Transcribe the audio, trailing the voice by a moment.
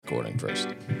recording first.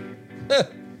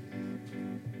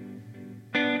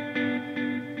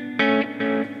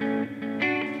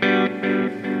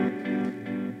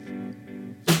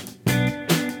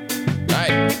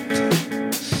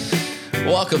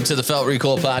 Welcome to the Felt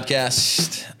Recoil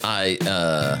Podcast.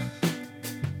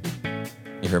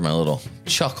 You heard my little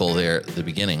chuckle there at the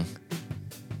beginning.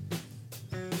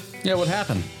 Yeah, what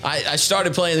happened? I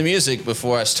started playing the music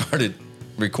before I started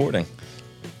recording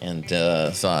and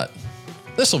thought,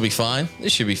 this will be fine.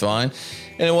 This should be fine.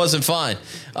 And it wasn't fine.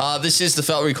 This is the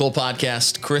Felt Recoil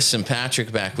Podcast. Chris and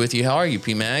Patrick back with you. How are you,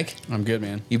 P-Mag? I'm good,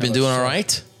 man. You've been doing all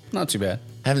right? Not too bad.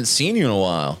 Haven't seen you in a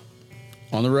while.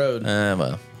 On the road.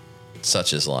 Well,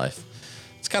 such is life.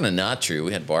 It's kind of not true.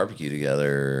 We had barbecue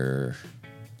together.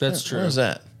 That's true. When was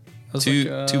that? Was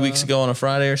 2 weeks ago on a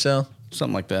Friday or so?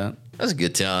 Something like that. That was a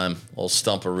good time. Old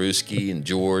Stumperooski and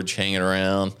George hanging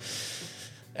around,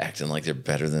 acting like they're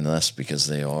better than us because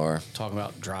they are. Talking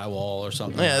about drywall or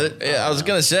something. Yeah, I was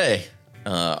going to say,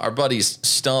 our buddies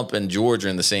Stump and George are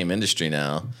in the same industry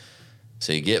now.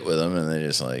 So you get with them and they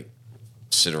just like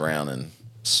sit around and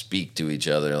speak to each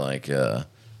other like,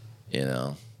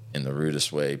 in the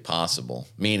rudest way possible.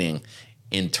 Meaning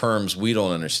in terms we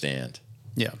don't understand.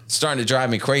 Yeah. It's starting to drive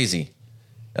me crazy.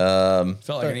 Felt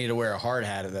like I needed to wear a hard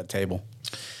hat at that table.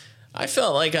 I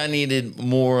felt like I needed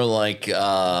more like...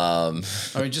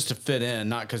 just to fit in,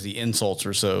 not because the insults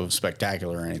were so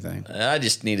spectacular or anything. I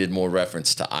just needed more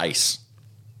reference to ice.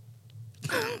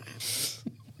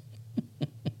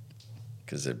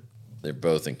 Because they're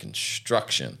both in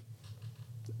construction.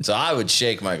 So I would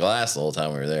shake my glass the whole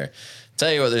time we were there.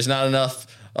 Tell you what, there's not enough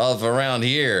of around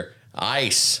here.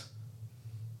 Ice.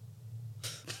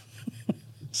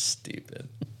 Stupid.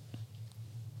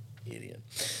 Idiot.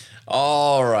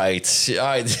 All right.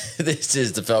 This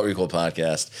is the Felt Recoil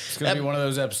Podcast. It's going to be one of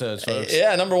those episodes, folks.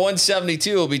 Yeah, number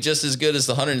 172 will be just as good as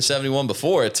the 171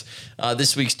 before it.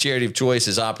 This week's charity of choice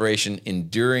is Operation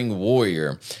Enduring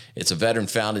Warrior. It's a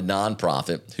veteran-founded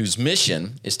nonprofit whose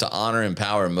mission is to honor,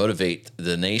 empower, and motivate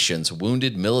the nation's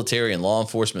wounded military and law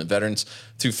enforcement veterans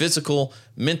through physical,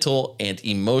 mental, and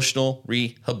emotional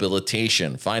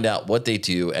rehabilitation. Find out what they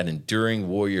do at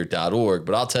enduringwarrior.org.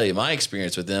 But I'll tell you, my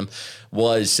experience with them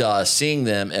was seeing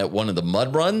them at one of the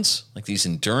mud runs, like these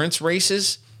endurance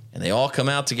races, and they all come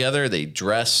out together. They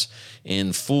dress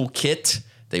in full kit.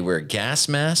 They wear gas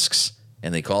masks,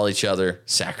 and they call each other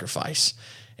Sacrifice.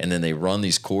 And then they run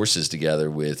these courses together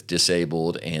with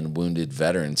disabled and wounded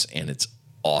veterans, and it's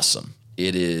awesome.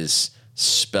 It is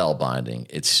spellbinding.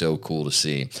 It's so cool to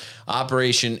see.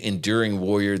 Operation Enduring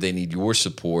Warrior, they need your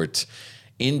support.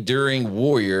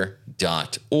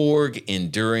 EnduringWarrior.org,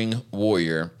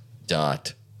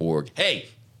 EnduringWarrior.org. Hey,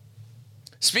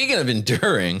 speaking of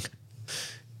enduring,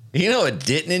 you know what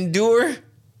didn't endure?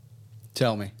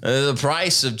 Tell me. The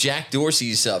price of Jack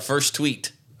Dorsey's first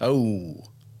tweet. Oh.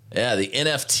 Yeah, the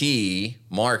NFT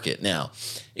market. Now,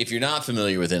 if you're not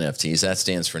familiar with NFTs, that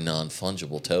stands for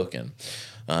non-fungible token.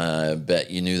 I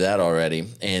bet you knew that already.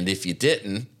 And if you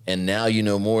didn't, and now you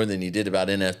know more than you did about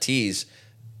NFTs,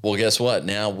 well, guess what?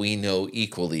 Now we know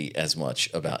equally as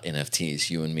much about NFTs,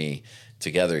 you and me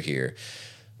together here.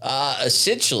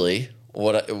 Essentially,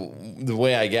 the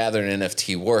way I gather an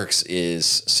NFT works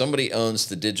is somebody owns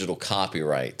the digital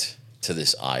copyright to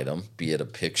this item, be it a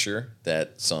picture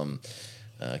that some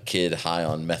kid high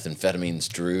on methamphetamines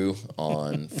drew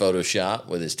on Photoshop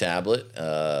with his tablet,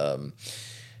 because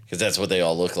that's what they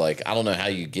all look like. I don't know how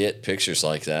you get pictures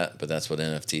like that, but that's what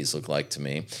NFTs look like to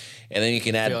me. And then you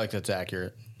can I feel like that's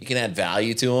accurate. You can add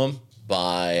value to them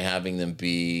by having them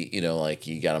be, like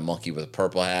you got a monkey with a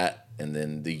purple hat, and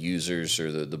then the users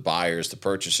or the buyers, the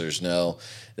purchasers know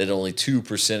that only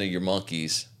 2% of your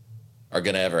monkeys are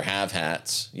going to ever have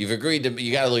hats. You got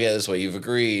to look at it this way. You've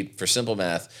agreed, for simple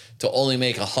math, to only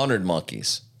make 100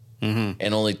 monkeys. Mm-hmm.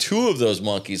 And only 2 of those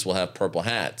monkeys will have purple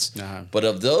hats. Uh-huh. But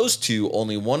of those 2,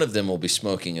 only one of them will be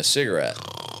smoking a cigarette.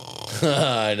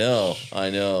 I know.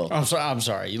 I'm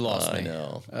sorry. You lost me. I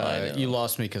know. You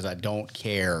lost me because I don't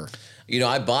care.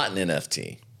 I bought an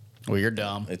NFT. Well, you're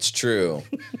dumb. It's true.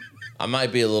 I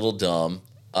might be a little dumb.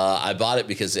 I bought it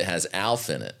because it has Alf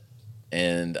in it.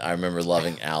 And I remember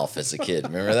loving Alf as a kid.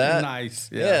 Remember that? Nice.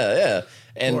 Yeah.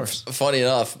 And funny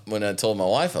enough, when I told my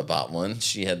wife I bought one,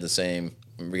 she had the same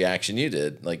reaction you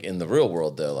did, like in the real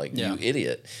world, though, like, you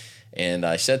idiot. And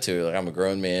I said to her, like, I'm a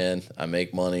grown man, I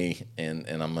make money, and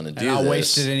I'm going to do this. I'll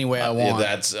waste it any way I want.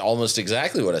 That's almost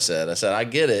exactly what I said. I said, I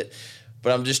get it,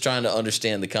 but I'm just trying to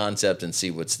understand the concept and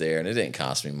see what's there. And it didn't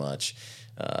cost me much.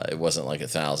 It wasn't like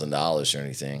 $1,000 or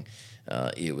anything.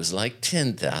 It was like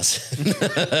 10,000.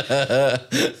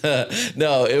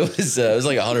 No, it was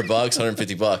like $100,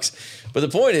 $150. But the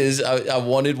point is, I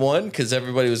wanted one because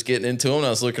everybody was getting into them. And I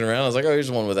was looking around. I was like, oh, here's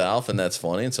one with Alf, and that's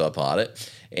funny. And so I bought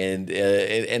it. And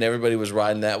everybody was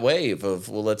riding that wave of,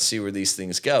 well, let's see where these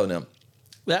things go.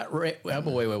 Now, wait.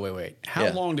 How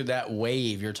long did that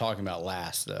wave you're talking about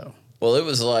last, though? well, it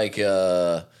was like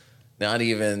not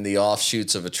even the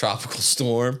offshoots of a tropical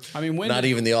storm. I mean, not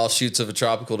even the offshoots of a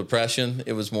tropical depression.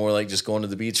 It was more like just going to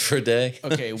the beach for a day.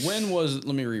 Okay, let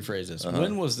me rephrase this.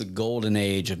 When was the golden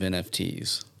age of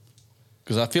NFTs?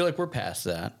 Because I feel like we're past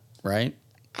that, right?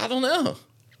 I don't know.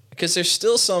 Because there's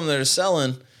still some that are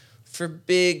selling for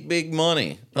big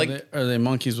money. Like, Are they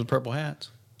monkeys with purple hats?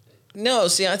 no,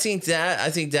 see, I think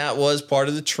that was part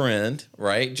of the trend,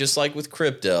 right? Just like with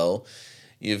crypto.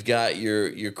 You've got your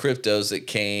cryptos that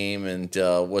came, and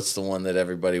what's the one that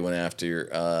everybody went after?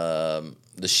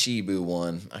 The Shibu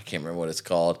one. I can't remember what it's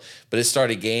called, but it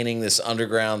started gaining this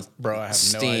underground Bro, I have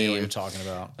steam. no idea what you're talking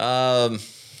about.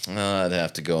 I'd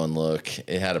have to go and look.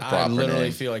 It had a proper I literally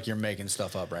name. feel like you're making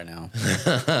stuff up right now.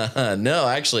 No,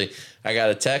 actually, I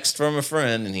got a text from a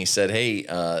friend, and he said, "Hey,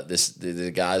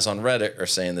 the guys on Reddit are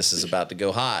saying this is about to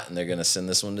go hot, and they're going to send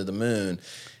this one to the moon."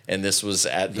 And this was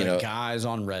at The guys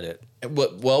on Reddit.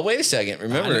 Well, wait a second.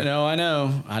 Remember, I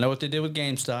know what they did with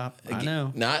GameStop. I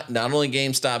know. Not only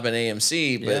GameStop and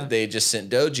AMC, but Yeah. they just sent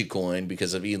Dogecoin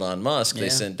because of Elon Musk. They Yeah.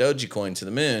 sent Dogecoin to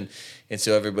the moon, and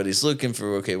so everybody's looking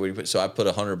for, okay, what do you put? So I put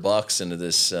 $100 into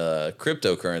this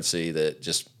cryptocurrency that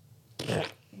just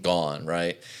gone,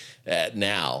 right?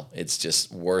 Now it's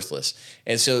just worthless.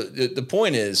 And so the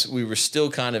point is, we were still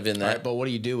kind of in that Right, but what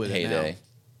do you do with it heyday now?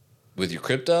 with your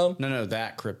crypto. No,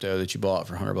 that crypto that you bought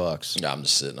for $100, No, I'm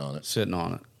just sitting on it. sitting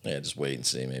on it. Yeah, just wait and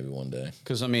see. Maybe one day.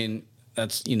 Because I mean,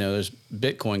 that's there's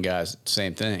Bitcoin guys,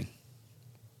 same thing,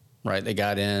 right? They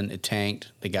got in, it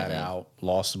tanked, they got out,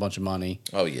 lost a bunch of money.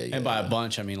 Oh yeah. And by a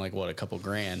bunch, I mean like what, a couple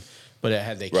grand. But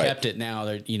had they Right. kept it now,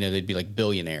 they'd be like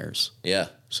billionaires. Yeah.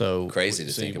 So Crazy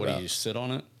to think what about. do you just sit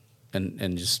on it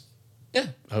and just Yeah.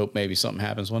 hope maybe something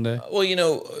happens one day? Well,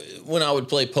 when I would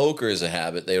play poker as a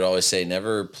habit, they would always say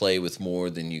never play with more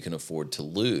than you can afford to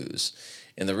lose.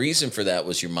 And the reason for that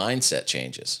was your mindset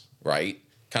changes, right?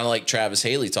 Kind of like Travis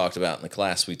Haley talked about in the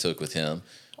class we took with him,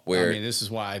 where I mean, this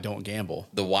is why I don't gamble.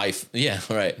 the wife, yeah,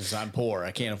 right. Because I'm poor.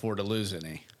 I can't afford to lose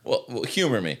any. Well,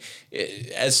 humor me.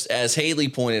 As Haley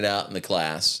pointed out in the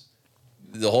class,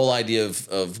 the whole idea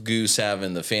of Goose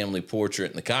having the family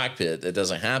portrait in the cockpit, that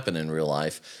doesn't happen in real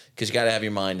life because you got to have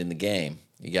your mind in the game.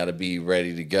 You got to be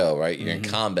ready to go, right? You're in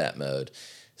combat mode.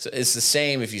 So it's the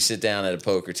same if you sit down at a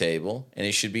poker table, and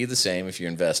it should be the same if you're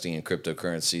investing in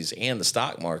cryptocurrencies and the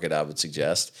stock market, I would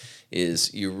suggest,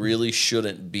 is you really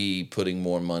shouldn't be putting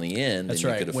more money in That's than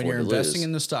you right. could afford When you're to investing lose.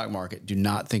 in the stock market, do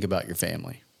not think about your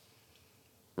family.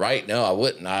 Right? No, I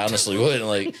wouldn't. I honestly wouldn't.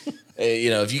 Like,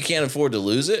 if you can't afford to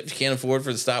lose it, if you can't afford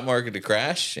for the stock market to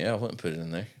crash, I wouldn't put it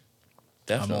in there.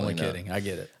 Definitely I'm only not. kidding. I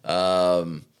get it.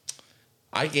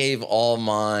 I gave all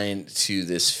mine to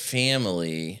this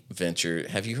family venture.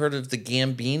 Have you heard of the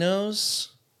Gambinos?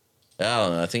 I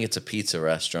don't know. I think it's a pizza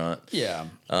restaurant. Yeah.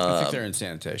 I think they're in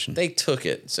sanitation. They took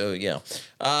it. So, yeah.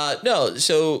 No,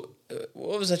 so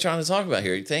what was I trying to talk about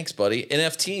here? Thanks, buddy.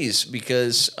 NFTs,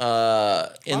 because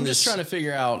I'm just trying to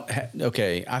figure out,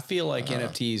 okay, I feel like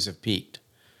NFTs have peaked.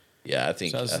 Yeah, I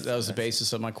think So that was the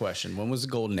basis of my question. When was the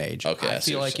golden age? Okay, I I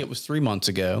see feel what like you're it was 3 months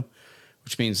ago,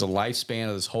 which means the lifespan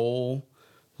of this whole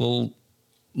little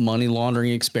money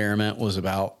laundering experiment was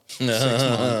about 6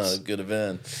 months. Good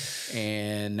event.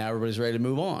 And now everybody's ready to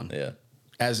move on. Yeah.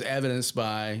 As evidenced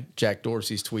by Jack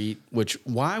Dorsey's tweet, which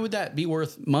why would that be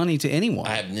worth money to anyone?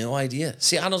 I have no idea.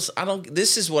 See, I don't,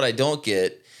 this is what I don't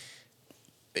get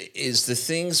is the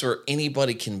things where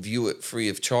anybody can view it free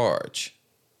of charge.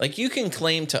 Like you can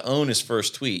claim to own his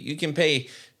first tweet. You can pay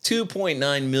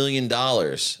 $2.9 million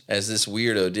as this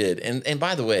weirdo did. And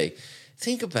by the way,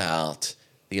 think about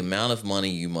the amount of money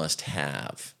you must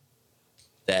have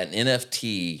that an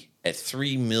NFT at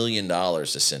 $3 million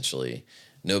essentially,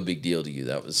 no big deal to you.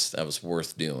 That was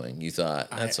worth doing. You thought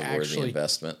that's a worthy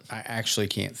investment. I actually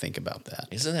can't think about that.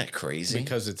 Isn't that crazy?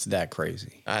 Because it's that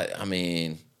crazy. I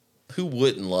mean, who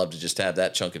wouldn't love to just have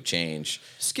that chunk of change?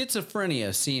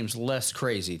 Schizophrenia seems less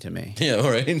crazy to me. Yeah,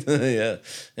 right. Yeah,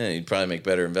 you'd probably make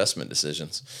better investment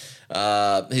decisions.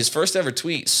 His first ever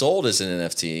tweet sold as an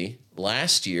NFT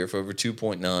last year for over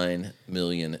 $2.9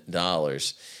 million.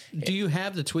 Do you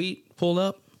have the tweet pulled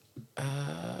up?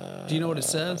 Do you know what it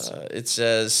says? It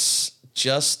says,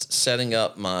 just setting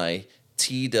up my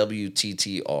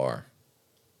TWTTR.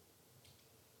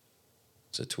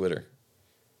 It's a Twitter.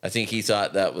 I think he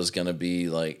thought that was going to be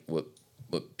like what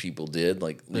people did,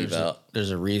 like leave out.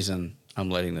 There's a reason I'm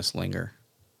letting this linger.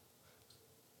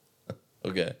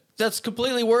 Okay. that's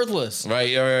completely worthless. Right.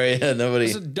 Yeah. Nobody.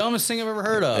 It's the dumbest thing I've ever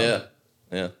heard of.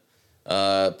 Yeah.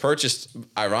 Purchased,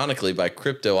 ironically, by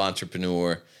crypto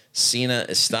entrepreneur Sina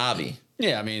Estavi.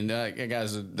 Yeah, I mean, that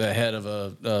guy's the head of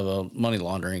a money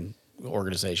laundering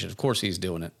organization. Of course he's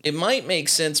doing it. It might make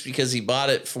sense because he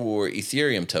bought it for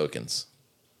Ethereum tokens,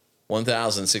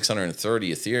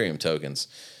 1,630 Ethereum tokens.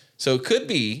 So it could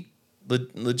be,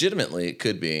 legitimately, it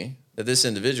could be that this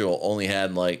individual only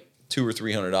had like $200 or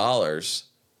 $300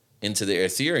 into the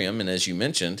Ethereum, and as you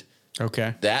mentioned,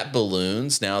 okay, that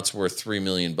balloons. Now it's worth $3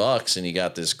 million, and you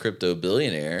got this crypto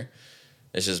billionaire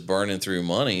that's just burning through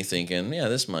money, thinking, yeah,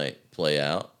 this might play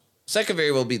out. So that could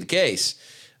very well be the case.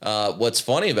 What's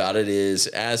funny about it is,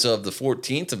 as of the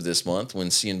 14th of this month, when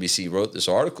CNBC wrote this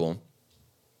article,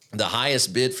 the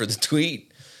highest bid for the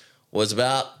tweet was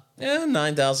about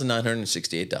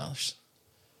 $9,968.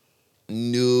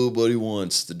 Nobody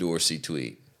wants the Dorsey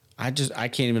tweet. I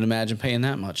can't even imagine paying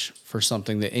that much for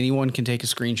something that anyone can take a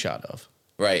screenshot of.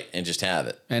 Right, and just have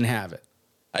it.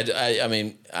 I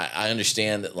mean, I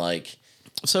understand that, like...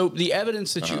 So the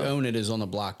evidence that you own it is on the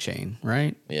blockchain,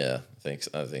 right? Yeah, I think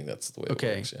that's the way it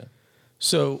works, yeah.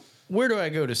 So where do I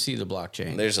go to see the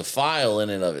blockchain? There's a file in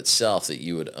and of itself that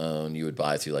you would own. You would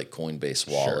buy through, like, Coinbase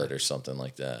Wallet or something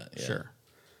like that. Yeah. Sure.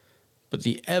 But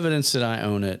the evidence that I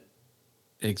own it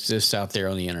exists out there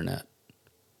on the internet.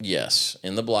 Yes,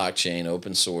 in the blockchain,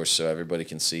 open source, so everybody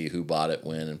can see who bought it,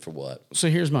 when, and for what. So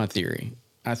here's my theory.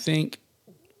 I think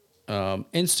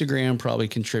Instagram probably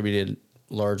contributed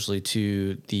largely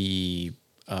to the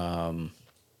fall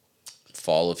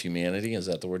of humanity. Is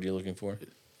that the word you're looking for?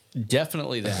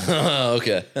 Definitely that.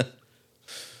 Okay.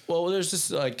 Well, there's this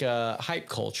like hype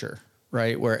culture,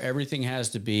 right, where everything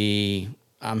has to be,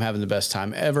 I'm having the best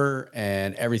time ever,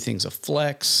 and everything's a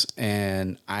flex,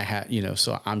 and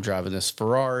so I'm driving this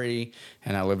Ferrari,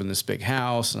 and I live in this big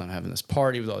house, and I'm having this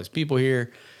party with all these people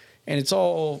here, and it's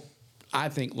all, I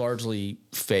think, largely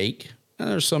fake. And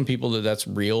there's some people that's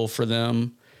real for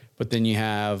them, but then you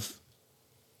have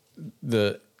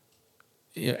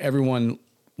everyone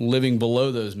living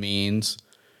below those means,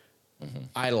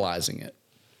 idolizing it.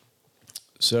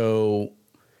 So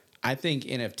I think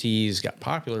NFTs got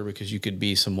popular because you could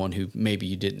be someone who maybe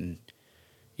you didn't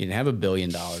have $1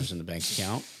 billion in the bank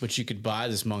account, but you could buy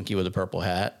this monkey with a purple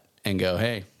hat and go,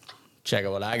 hey, check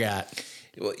out what I got.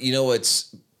 Well, you know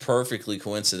what's perfectly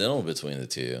coincidental between the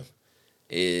two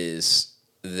is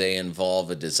they involve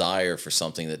a desire for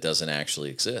something that doesn't actually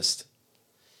exist.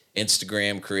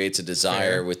 Instagram creates a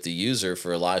desire with the user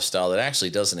for a lifestyle that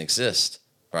actually doesn't exist,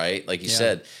 right? Like you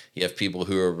said, you have people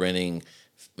who are renting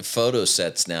photo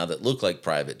sets now that look like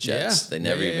private jets. They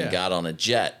never even got on a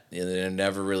jet. They're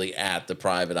never really at the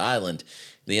private island.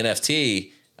 The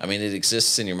NFT, I mean, it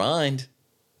exists in your mind.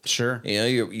 Sure.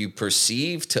 You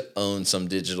perceive to own some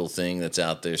digital thing that's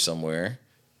out there somewhere,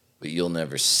 but you'll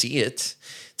never see it.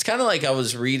 It's kind of like I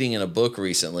was reading in a book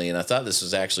recently, and I thought this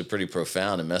was actually pretty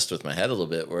profound and messed with my head a little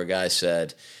bit, where a guy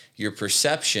said, your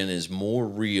perception is more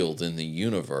real than the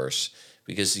universe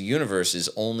because the universe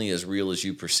is only as real as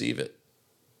you perceive it.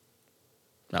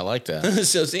 I like that.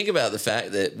 So think about the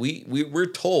fact that we're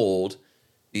told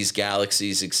these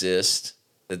galaxies exist,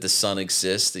 that the sun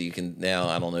exists, that you can now,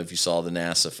 I don't know if you saw the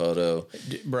NASA photo.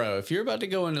 Bro, if you're about to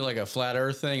go into like a flat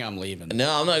earth thing, I'm leaving.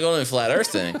 No, I'm not going to a flat earth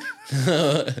thing.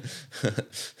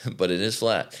 But it is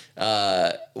flat.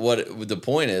 What the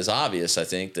point is obvious, I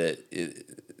think, that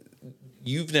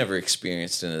you've never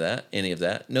experienced any of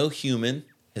that. No human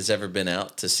has ever been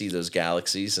out to see those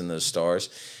galaxies and those stars.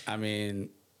 I mean,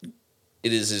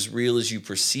 it is as real as you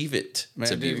perceive it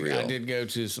to be real. I did go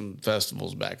to some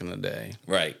festivals back in the day.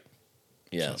 Right.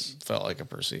 Yes. So felt like I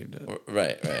perceived it.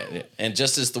 Right. And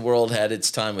just as the world had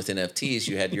its time with NFTs,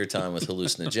 you had your time with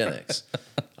hallucinogenics.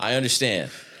 I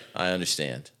understand.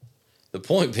 The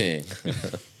point being,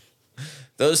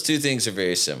 those two things are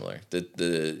very similar.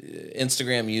 The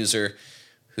Instagram user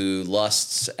who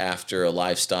lusts after a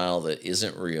lifestyle that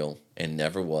isn't real and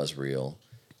never was real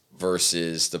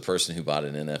versus the person who bought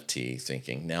an NFT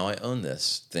thinking, now I own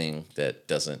this thing that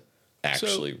doesn't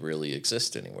actually really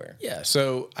exist anywhere. Yeah,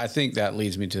 so I think that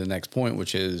leads me to the next point,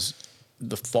 which is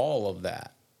the fall of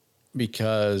that,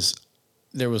 because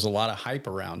there was a lot of hype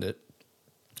around it,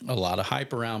 a lot of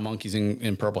hype around monkeys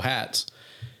in purple hats,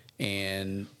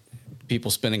 and people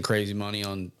spending crazy money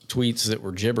on tweets that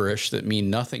were gibberish that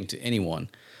mean nothing to anyone.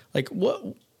 Like,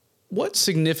 what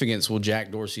significance will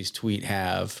Jack Dorsey's tweet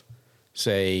have,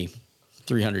 say,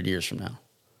 300 years from now?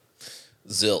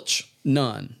 Zilch.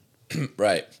 None.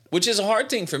 Right. Which is a hard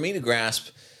thing for me to grasp.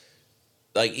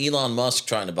 Like Elon Musk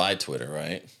trying to buy Twitter,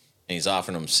 right? And he's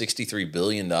offering him $63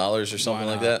 billion or something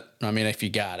like that. I mean, if you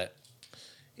got it.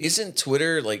 Isn't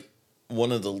Twitter like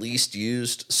one of the least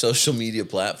used social media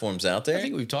platforms out there? I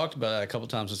think we've talked about that a couple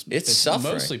times. It's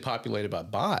suffering. Mostly populated by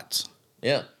bots.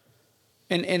 Yeah.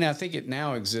 And I think it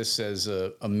now exists as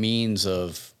a means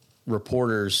of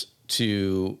reporters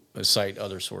to cite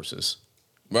other sources.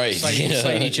 Right.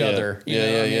 Cite each other. You know?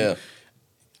 I mean, yeah.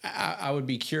 I would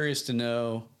be curious to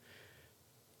know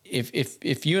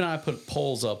if you and I put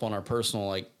polls up on our personal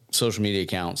like social media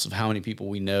accounts of how many people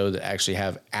we know that actually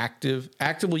have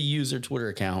actively use their Twitter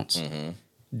accounts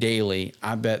daily.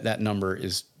 I bet that number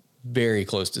is very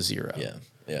close to zero. Yeah.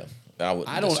 Yeah.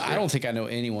 I don't think I know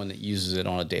anyone that uses it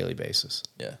on a daily basis.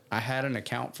 Yeah. I had an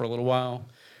account for a little while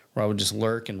where I would just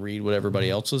lurk and read what everybody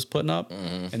else was putting up.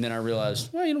 And then I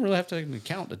realized, well, you don't really have to have an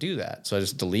account to do that. So I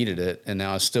just deleted it. And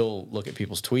now I still look at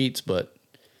people's tweets, but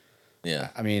yeah.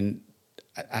 I mean,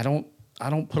 I don't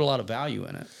put a lot of value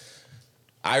in it.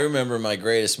 I remember my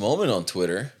greatest moment on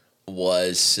Twitter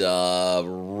was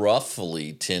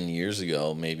roughly 10 years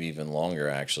ago, maybe even longer,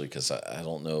 actually, because I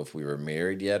don't know if we were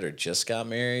married yet or just got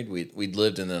married. We'd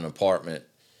lived in an apartment.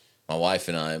 My wife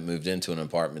and I moved into an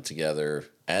apartment together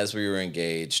as we were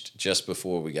engaged just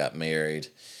before we got married,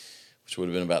 which would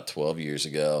have been about 12 years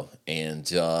ago.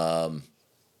 And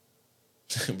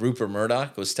Rupert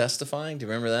Murdoch was testifying. Do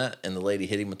you remember that? And the lady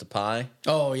hit him with the pie.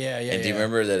 Oh, yeah. And do you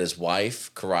remember that his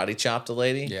wife karate chopped the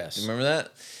lady? Yes. Do you remember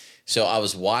that? So I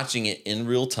was watching it in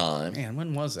real time. Man,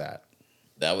 when was that?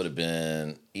 That would have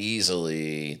been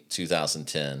easily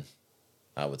 2010,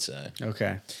 I would say.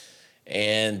 Okay.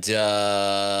 And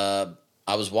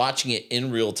I was watching it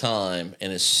in real time.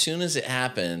 And as soon as it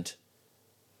happened,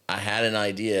 I had an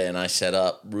idea and I set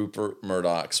up Rupert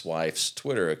Murdoch's wife's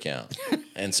Twitter account.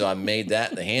 And so I made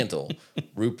that the handle,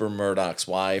 Rupert Murdoch's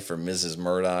wife or Mrs.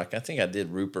 Murdoch. I think I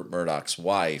did Rupert Murdoch's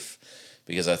wife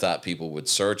because I thought people would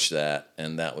search that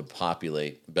and that would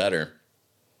populate better.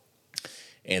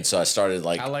 And so I started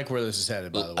I like where this is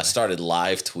headed, by the way. I started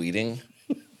live tweeting.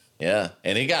 Yeah.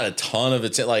 And it got a ton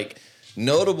of like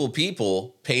notable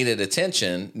people paid it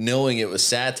attention knowing it was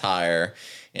satire.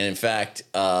 And in fact,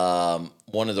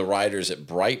 one of the writers at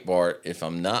Breitbart, if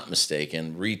I'm not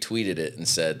mistaken, retweeted it and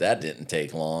said that didn't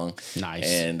take long.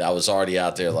 Nice. And I was already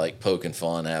out there like poking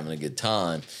fun, having a good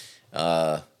time.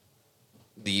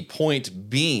 The point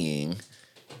being,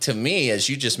 to me, as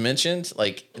you just mentioned,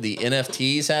 like the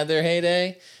NFTs had their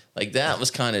heyday. Like that was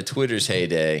kind of Twitter's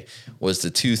heyday, was the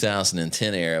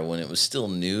 2010 era when it was still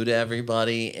new to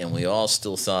everybody and we all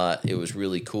still thought it was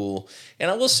really cool. And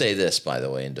I will say this, by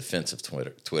the way, in defense of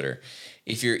Twitter,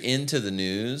 if you're into the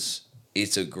news,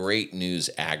 it's a great news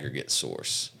aggregate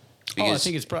source. I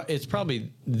think it's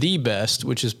probably the best,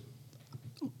 which is,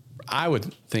 I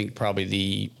would think, probably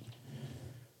the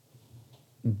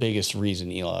biggest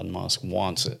reason Elon Musk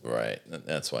wants it. Right.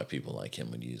 That's why people like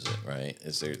him would use it, right?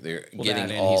 Is they're Well,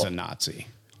 getting and he's a Nazi.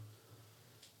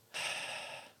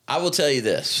 I will tell you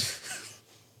this.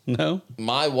 No?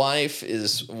 My wife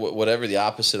is whatever the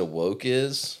opposite of woke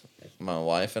is. My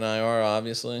wife and I are,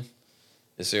 obviously.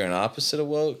 Is there an opposite of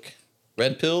woke?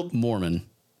 Red-pilled? Mormon.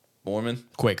 Mormon?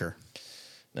 Quaker.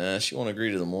 Nah, she won't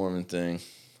agree to the Mormon thing.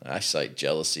 I cite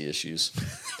jealousy issues.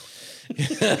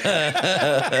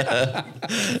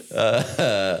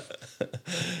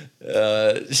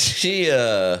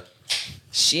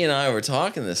 She and I were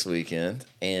talking this weekend,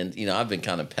 and I've been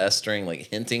kind of pestering, like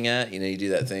hinting at, you do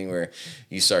that thing where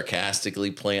you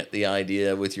sarcastically plant the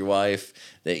idea with your wife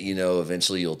that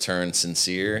eventually you'll turn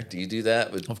sincere. Do you do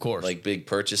that with, of course, like big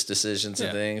purchase decisions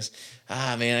and things?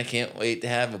 Man, I can't wait to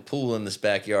have a pool in this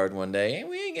backyard one day. Hey,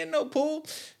 we ain't getting no pool.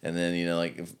 And then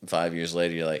like 5 years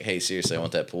later, you're like, hey, seriously, I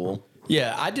want that pool.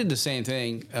 Yeah, I did the same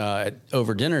thing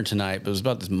over dinner tonight, but it was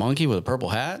about this monkey with a purple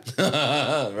hat.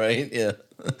 Right? Yeah.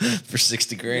 For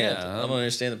 $60,000. Yeah, I don't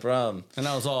understand the problem. And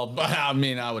I was all, I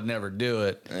mean, I would never do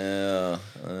it. Yeah.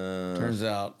 Turns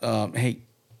out, hey,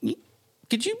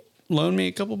 could you loan me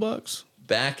a couple bucks?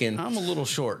 I'm a little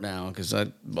short now because I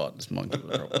bought this monkey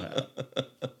with a purple hat.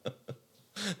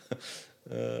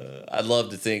 I'd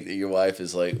love to think that your wife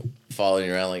is like following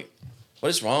you around like, what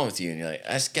is wrong with you? And you're like,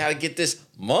 I just got to get this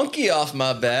monkey off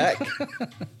my back.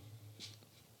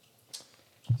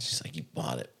 She's like, you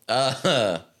bought it.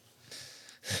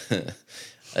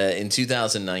 In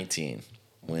 2019,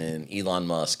 when Elon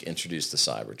Musk introduced the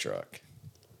Cybertruck,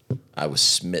 I was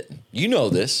smitten. You know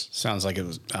this. Sounds like it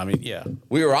was, I mean, yeah.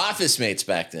 We were office mates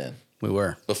back then. We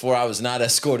were. Before I was not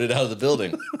escorted out of the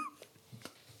building.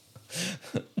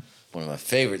 One of my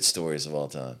favorite stories of all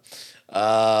time.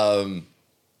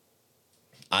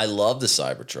 I love the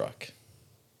Cybertruck.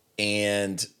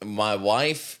 And my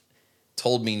wife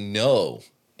told me no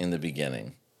in the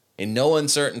beginning. In no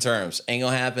uncertain terms. Ain't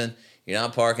gonna happen. You're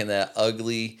not parking that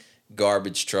ugly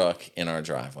garbage truck in our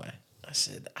driveway. I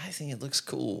said, I think it looks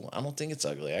cool. I don't think it's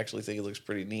ugly. I actually think it looks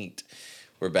pretty neat.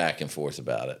 We're back and forth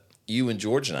about it. You and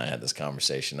George and I had this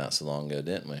conversation not so long ago,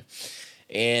 didn't we?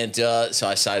 And so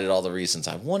I cited all the reasons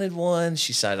I wanted one.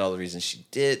 She cited all the reasons she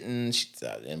didn't,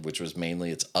 and which was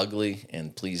mainly it's ugly,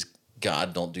 and please,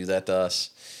 God, don't do that to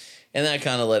us. And then I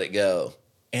kind of let it go.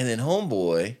 And then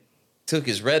homeboy took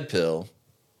his red pill,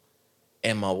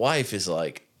 and my wife is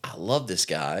like, I love this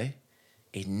guy.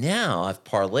 And now I've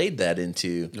parlayed that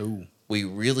into, we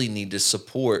really need to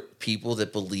support people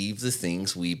that believe the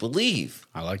things we believe.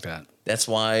 I like that. That's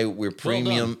why we're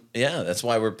premium. That's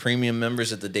why we're premium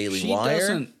members at the Daily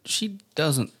Wire. She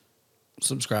doesn't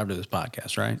subscribe to this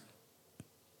podcast, right?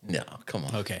 No, come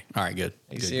on. Okay. All right, good.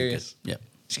 Are you serious? Good. Yep.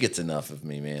 She gets enough of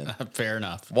me, man. Fair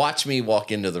enough. Watch me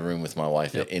walk into the room with my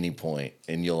wife at any point,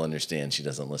 and you'll understand she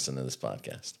doesn't listen to this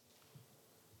podcast.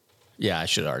 Yeah, I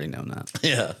should have already known that.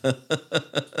 Yeah.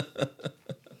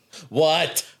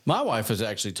 What? My wife was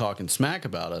actually talking smack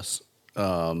about us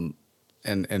and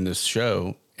this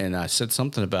show, and I said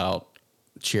something about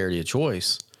charity of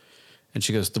choice, and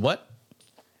she goes, "The what?"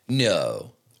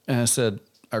 No. And I said,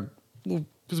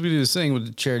 because we do this thing with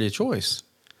the charity of choice.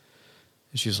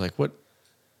 And she was like, "What?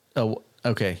 Oh,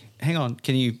 okay. Hang on.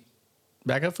 Can you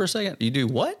back up for a second? You do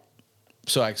what?"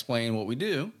 So I explained what we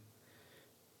do,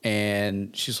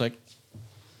 and she's like,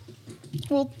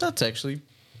 "Well, that's actually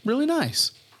really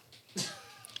nice."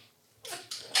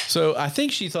 So I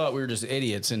think she thought we were just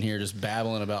idiots in here just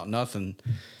babbling about nothing.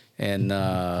 And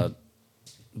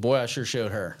boy, I sure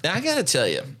showed her. Now, I got to tell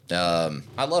you,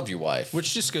 I love your wife.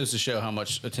 Which just goes to show how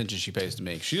much attention she pays to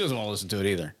me. She doesn't want to listen to it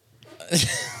either.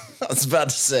 I was about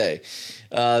to say,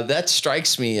 that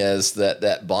strikes me as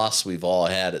that boss we've all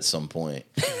had at some point.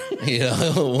 You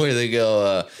know, where they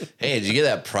go, hey, did you get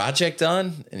that project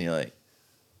done? And you're like,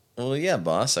 well, yeah,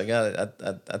 boss, I got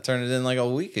it. I turned it in like a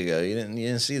week ago. You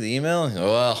didn't see the email?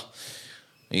 Well,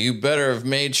 you better have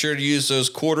made sure to use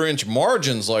those 1/4-inch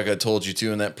margins like I told you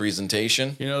to in that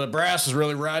presentation. You know, the brass is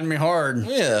really riding me hard.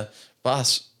 Yeah,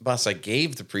 boss, I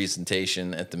gave the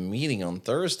presentation at the meeting on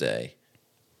Thursday.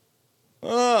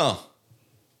 Oh,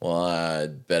 well, I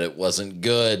bet it wasn't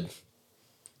good.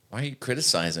 Why are you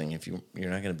criticizing if you're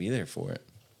not going to be there for it?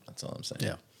 That's all I'm saying.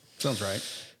 Yeah, sounds right.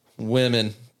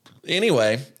 Women.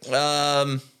 Anyway,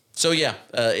 so yeah,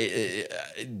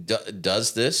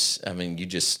 does this? I mean, you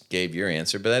just gave your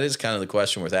answer, but that is kind of the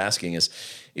question worth asking: is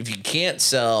if you can't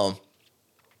sell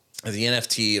the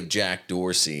NFT of Jack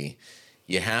Dorsey,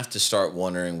 you have to start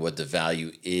wondering what the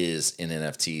value is in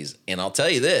NFTs. And I'll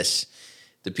tell you this.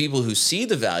 The people who see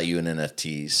the value in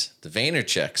NFTs, the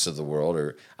Vaynerchuk's of the world,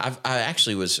 or I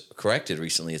actually was corrected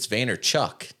recently. It's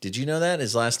Vaynerchuk. Did you know that?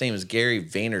 His last name is Gary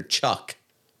Vaynerchuk.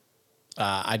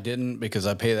 I didn't, because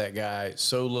I pay that guy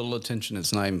so little attention,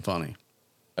 it's not even funny.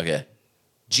 Okay.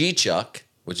 G-Chuck,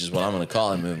 which is what I'm going to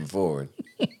call him moving forward.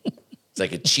 It's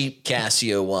like a cheap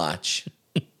Casio watch.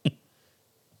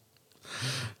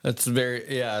 That's it's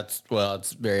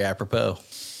very apropos.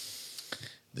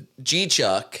 The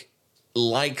G-Chuck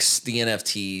likes the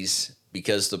NFTs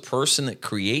because the person that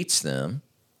creates them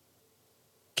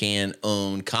can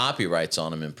own copyrights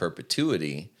on them in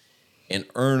perpetuity and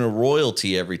earn a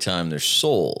royalty every time they're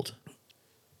sold.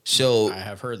 So I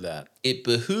have heard that. It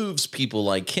behooves people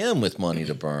like him with money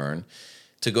to burn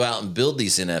to go out and build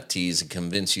these NFTs and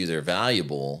convince you they're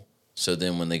valuable. So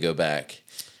then when they go back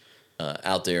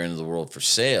out there into the world for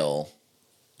sale,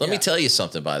 let me tell you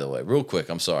something, by the way, real quick.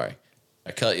 I'm sorry.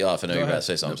 I cut you off. I know you're about to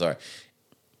say something. I'm sorry.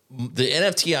 The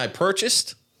NFT I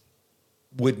purchased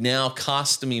would now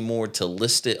cost me more to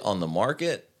list it on the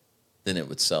market than it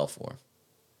would sell for.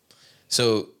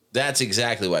 So that's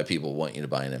exactly why people want you to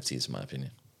buy NFTs, in my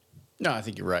opinion. No, I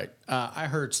think you're right. I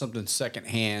heard something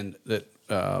secondhand that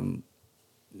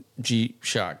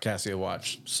G-Shock Casio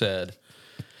watch said,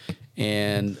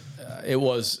 and it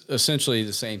was essentially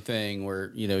the same thing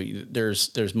where, you know,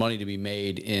 there's money to be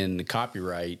made in the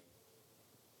copyright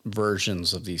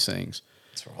versions of these things.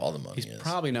 That's where all the money is. He's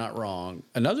probably not wrong.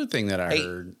 Another thing that I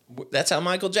heard. That's how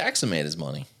Michael Jackson made his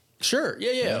money. Sure.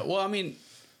 Yeah. Well, I mean,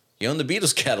 he owned the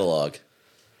Beatles catalog,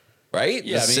 right?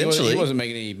 Yeah, essentially. I mean, he wasn't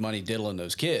making any money diddling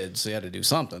those kids. So he had to do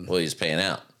something. Well, he's paying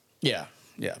out. Yeah.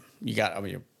 You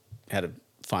had to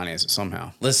finance it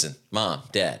somehow. Listen, Mom,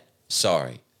 Dad,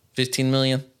 sorry. 15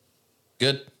 million?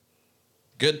 Good?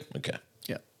 Okay.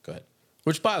 Yeah. Go ahead.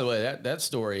 Which, by the way, that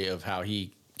story of how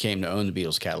he came to own the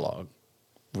Beatles catalog,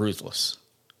 ruthless.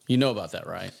 You know about that,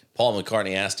 right? Paul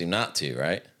McCartney asked him not to,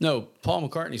 right? No, Paul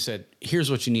McCartney said, here's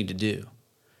what you need to do.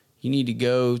 You need to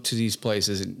go to these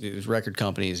places, these record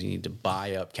companies, you need to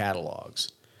buy up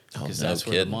catalogs. because no that's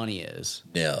where the kidding. money is.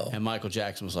 No. And Michael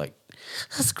Jackson was like,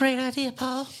 "That's a great idea,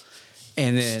 Paul."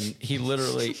 And then he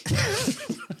literally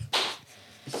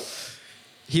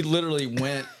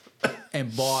went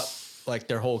and bought like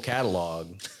their whole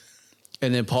catalog.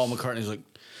 And then Paul McCartney's like,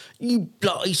 "You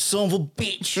bloody son of a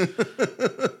bitch."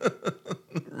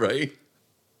 Right?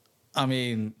 I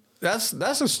mean, that's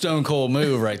a stone cold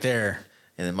move right there.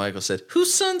 And then Michael said,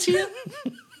 "Whose son's here?"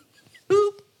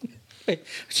 Who? Wait,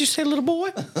 did you say little boy?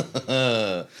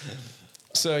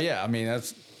 So yeah, I mean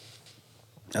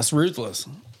that's ruthless.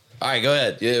 All right, go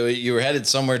ahead. You were headed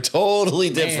somewhere totally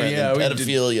different yeah, than we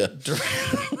pedophilia.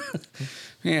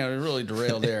 Yeah, we really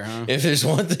derailed there, huh? If there's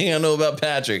one thing I know about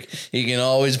Patrick, he can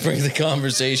always bring the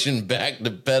conversation back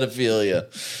to pedophilia.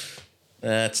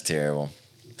 That's terrible.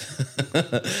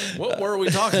 What were we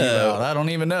talking about? I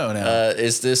don't even know now.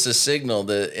 Is this a signal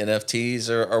that NFTs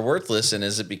are worthless, and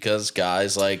is it because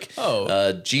guys like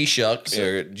G-Chuck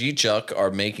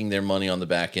are making their money on the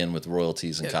back end with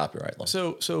royalties and copyright law?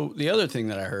 So the other thing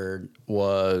that I heard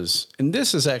was, and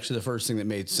this is actually the first thing that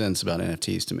made sense about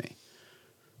NFTs to me.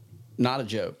 Not a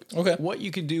joke. Okay. What you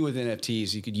could do with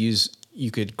NFTs,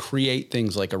 you could create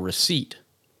things like a receipt,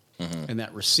 and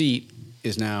that receipt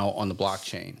is now on the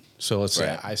blockchain. So let's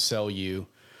say I sell you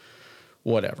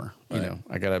whatever, you know,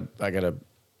 I got a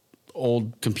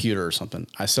old computer or something.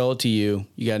 I sell it to you.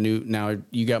 You got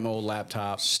you got my old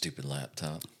laptop. Stupid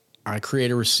laptop. I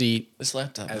create a receipt. This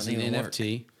laptop as doesn't an even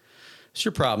NFT. work. It's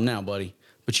your problem now, buddy.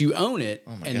 But you own it,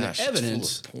 Oh my and gosh, the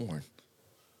evidence. it's full of porn.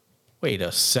 Wait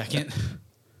a second.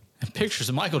 And pictures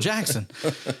of Michael Jackson.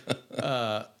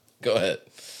 Go ahead.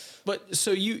 But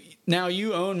so you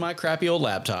own my crappy old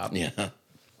laptop. Yeah.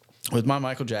 With my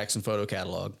Michael Jackson photo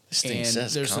catalog. This thing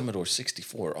says Commodore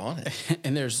 64 on it.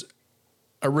 And there's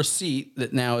a receipt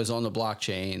that now is on the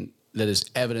blockchain that is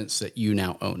evidence that you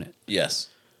now own it. Yes.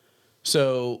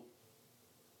 So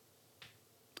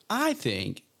I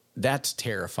think that's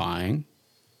terrifying,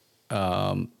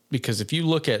 because if you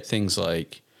look at things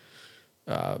like,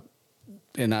 and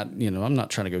I'm not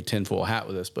trying to go tinfoil hat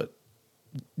with this, but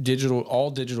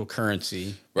all digital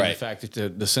currency, right? And the fact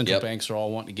that the central banks are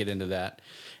all wanting to get into that,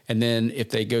 and then if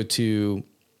they go to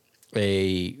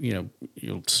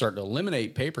you'll start to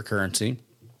eliminate paper currency,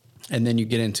 and then you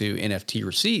get into NFT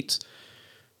receipts,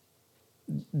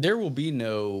 there will be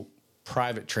no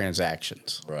private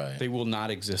transactions. Right. They will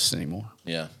not exist anymore.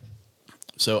 Yeah.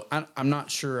 So I'm not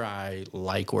sure I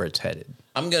like where it's headed.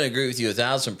 I'm going to agree with you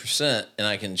 1,000%, and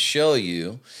I can show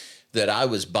you that I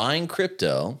was buying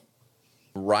crypto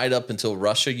right up until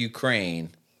Russia, Ukraine,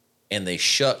 and they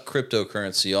shut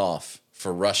cryptocurrency off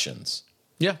for Russians.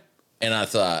 Yeah. And I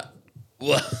thought,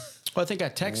 what? Well, I think I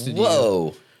texted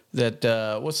Whoa. you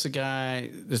that what's the guy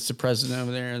that's the president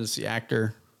over there? That's the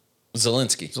actor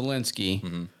Zelensky.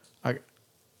 Zelensky.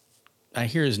 I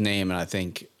hear his name and I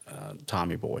think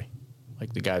Tommy Boy.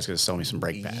 Like the guy's going to sell me some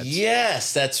brake pads.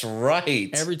 Yes, that's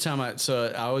right. Every time I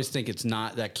always think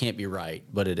that can't be right,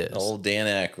 but it is. Old Dan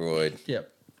Aykroyd.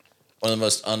 Yep. One of the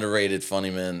most underrated funny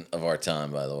men of our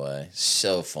time, by the way.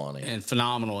 So funny. And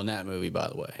phenomenal in that movie, by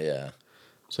the way. Yeah.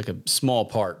 It's like a small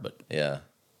part, but Yeah.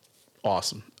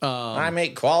 awesome. I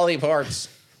make quality parts.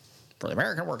 For the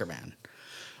American working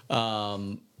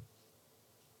man.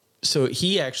 So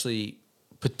he actually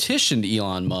petitioned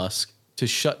Elon Musk to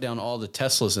shut down all the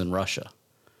Teslas in Russia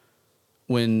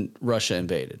when Russia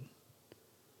invaded.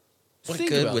 What Think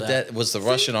good about with that? Was the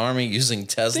Russian army using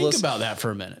Teslas? Think about that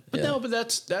for a minute. But Yeah. no, but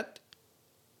that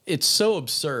it's so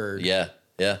absurd. Yeah.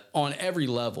 Yeah. On every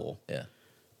level. Yeah.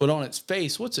 But on its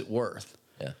face, what's it worth?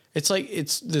 Yeah. It's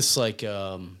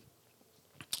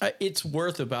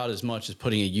worth about as much as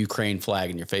putting a Ukraine flag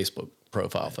in your Facebook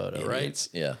profile photo, right?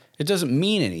 Yeah. It doesn't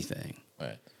mean anything.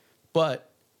 Right.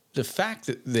 But the fact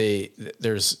that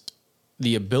there's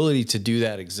the ability to do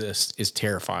that exists is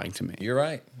terrifying to me. You're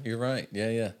right. You're right. Yeah.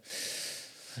 Yeah.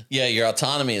 Yeah. Your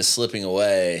autonomy is slipping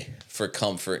away for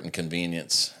comfort and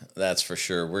convenience. That's for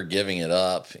sure. We're giving it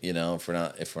up, if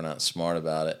we're not smart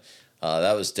about it.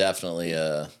 That was definitely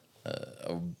a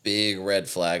big red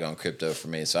flag on crypto for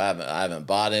me. So I haven't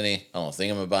bought any. I don't think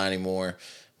I'm gonna buy any more.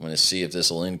 I'm gonna see if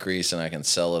this will increase and I can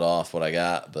sell it off what I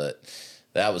got. But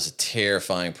that was a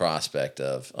terrifying prospect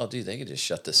of, oh, dude, they could just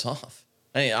shut this off.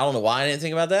 I don't know why I didn't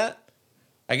think about that.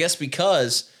 I guess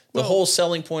because the whole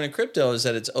selling point of crypto is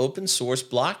that it's open source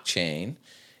blockchain.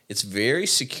 It's very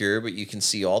secure, but you can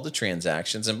see all the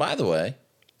transactions. And by the way,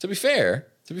 to be fair,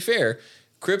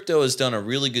 crypto has done a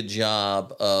really good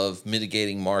job of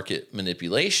mitigating market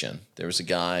manipulation. There was a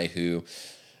guy who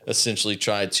essentially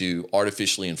tried to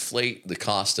artificially inflate the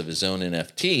cost of his own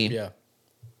NFT. Yeah.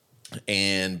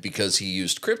 And because he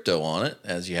used crypto on it,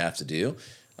 as you have to do,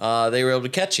 they were able to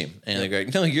catch him. And they're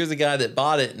like, no, you're the guy that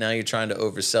bought it. Now you're trying to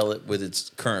oversell it with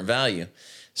its current value.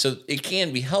 So it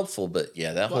can be helpful, but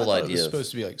yeah, that whole idea. It was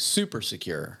supposed to be like super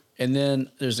secure. And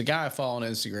then there's a guy I follow on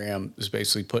Instagram who's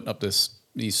basically putting up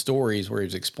these stories where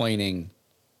he's explaining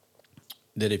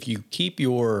that if you keep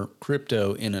your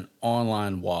crypto in an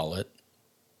online wallet,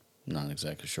 I'm not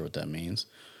exactly sure what that means.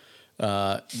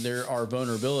 There are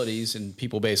vulnerabilities, and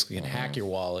people basically can hack your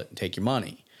wallet and take your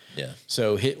money. Yeah.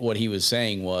 So what he was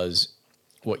saying was,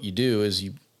 what you do is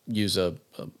you use a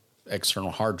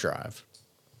external hard drive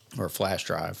or a flash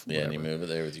drive. Yeah, and you move it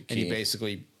there with your key. And you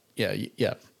basically,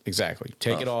 yeah, exactly.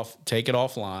 Take it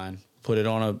offline, put it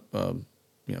on a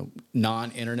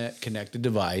non-internet connected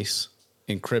device,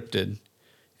 encrypted,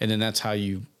 and then that's how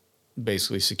you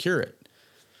basically secure it.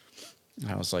 And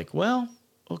I was like, well,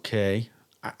 okay.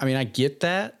 I mean, I get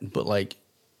that, but like,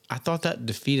 I thought that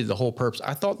defeated the whole purpose.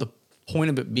 I thought the point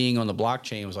of it being on the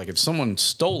blockchain was like, if someone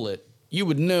stole it, you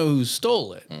would know who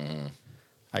stole it. Mm-hmm.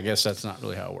 I guess that's not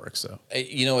really how it works, though.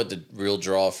 You know what the real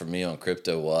draw for me on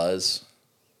crypto was,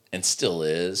 and still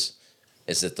is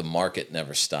that the market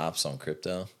never stops on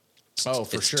crypto. Oh,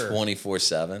 for sure. It's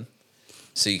 24/7.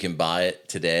 So you can buy it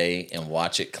today and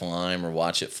watch it climb or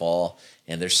watch it fall.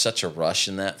 And there's such a rush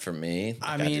in that for me.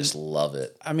 I just love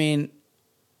it. I mean,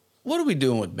 what are we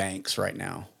doing with banks right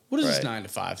now? What is this 9 to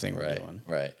 5 thing we're doing?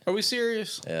 Right. Are we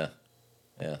serious? Yeah.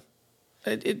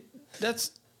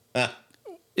 That's.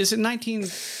 Is it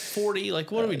 1940?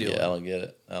 Like, what are we doing? Yeah, I don't get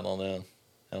it. I don't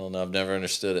know. I've never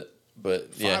understood it.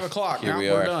 But 5 o'clock. Here now we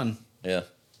we're are. done. Yeah.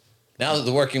 Now that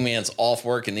the working man's off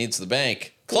work and needs the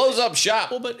bank, close up shop.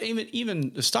 Well, but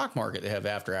even the stock market, they have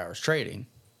after hours trading.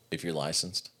 If you're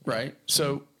licensed. Right.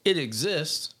 So it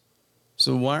exists.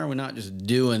 So why are we not just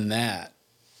doing that?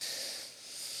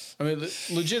 I mean,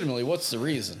 legitimately, what's the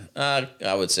reason? I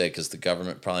would say because the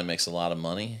government probably makes a lot of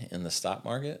money in the stock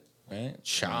market, right?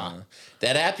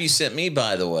 That app you sent me,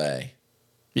 by the way.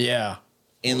 Yeah.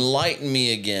 Enlighten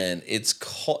me again.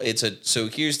 So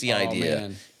here's the idea.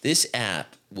 Man. This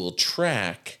app will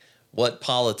track what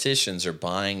politicians are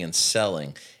buying and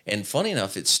selling. And funny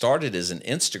enough, it started as an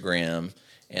Instagram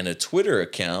and a Twitter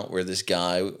account where this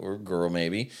guy or girl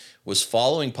maybe was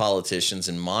following politicians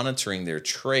and monitoring their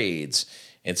trades.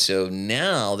 And so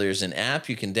now there's an app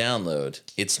you can download.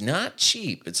 It's not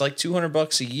cheap. It's like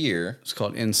 $200 a year. It's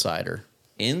called Insider.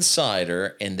 And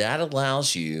that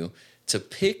allows you to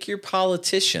pick your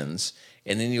politicians,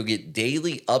 and then you'll get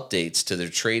daily updates to their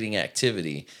trading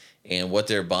activity and what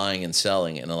they're buying and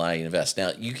selling, and allow you to invest.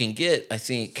 Now, you can get, I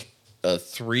think, a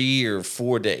 3 or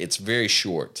 4 day. It's very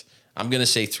short. I'm going to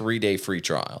say 3-day free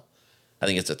trial. I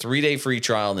think it's a 3-day free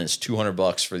trial, and then it's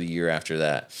 $200 for the year after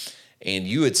that. And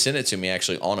you had sent it to me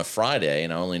actually on a Friday,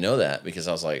 and I only know that because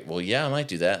I was like, well, yeah, I might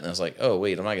do that. And I was like, oh,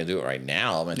 wait, I'm not going to do it right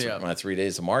now. My 3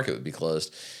 days, the market would be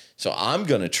closed. So I'm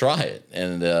going to try it,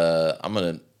 and I'm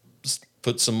going to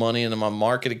put some money into my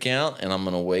market account, and I'm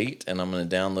going to wait, and I'm going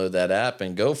to download that app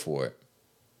and go for it.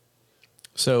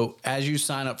 So as you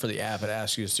sign up for the app, it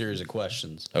asks you a series of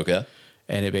questions. Okay.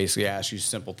 And it basically asks you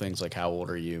simple things like, how old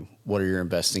are you? What are your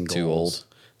investing goals? Too old.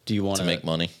 Do you want to make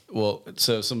money? Well,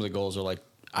 so some of the goals are like,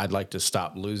 I'd like to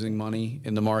stop losing money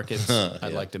in the markets.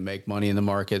 I'd like to make money in the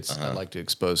markets. I'd like to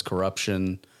expose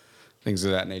corruption, things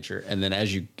of that nature. And then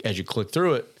as you click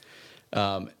through it,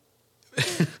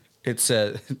 it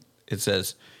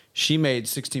says she made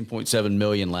 $16.7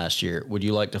 million last year. Would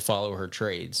you like to follow her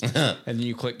trades? And then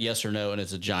you click yes or no, and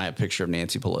it's a giant picture of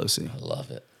Nancy Pelosi. I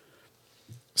love it.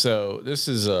 So this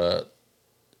is a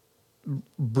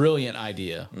brilliant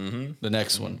idea. Mm-hmm. The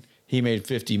next one. He made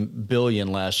 $50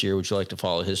 billion last year. Would you like to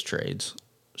follow his trades?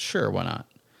 Sure, why not?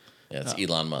 Yeah, it's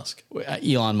Elon Musk.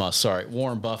 Elon Musk, sorry.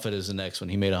 Warren Buffett is the next one.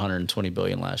 He made $120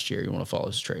 billion last year. You want to follow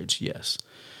his trades? Yes.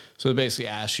 So it basically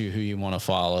asks you who you want to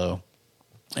follow,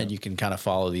 and you can kind of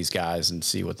follow these guys and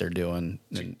see what they're doing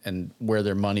and where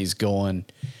their money's going,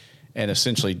 and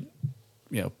essentially,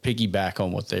 piggyback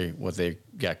on what they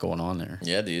got going on there.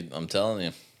 Yeah, dude, I'm telling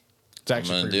you, it's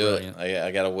actually I'm gonna do brilliant. It.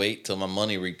 I got to wait till my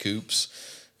money recoups.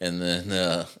 And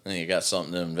then you got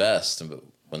something to invest. But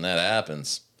when that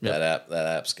happens, that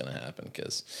app's going to happen.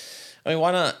 Because, I mean,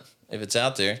 why not? If it's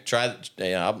out there, try.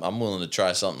 I'm willing to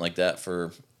try something like that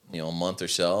for a month or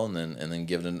so, and then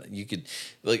give it. You could,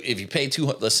 like, if you pay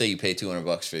let's say you pay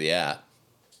 $200 for the app,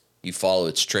 you follow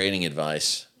its trading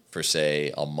advice for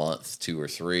say a month, 2 or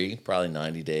 3, probably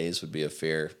 90 days would be a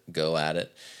fair go at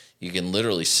it. You can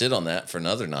literally sit on that for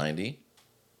another 90,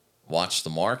 watch the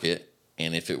market.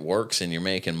 And if it works and you're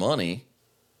making money,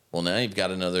 well, now you've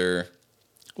got another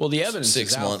the evidence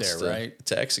 6 is out months there, right?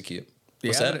 to execute.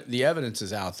 The evidence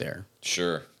is out there.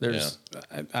 Sure. There's,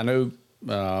 I know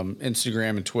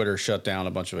Instagram and Twitter shut down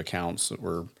a bunch of accounts that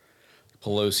were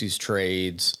Pelosi's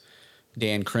trades.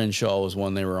 Dan Crenshaw was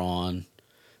one they were on.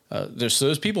 There's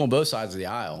those people on both sides of the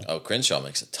aisle. Oh, Crenshaw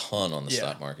makes a ton on the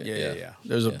stock market. Yeah.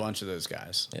 There's a bunch of those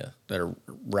guys. Yeah. That are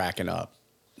racking up.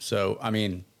 So I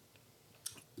mean,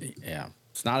 yeah,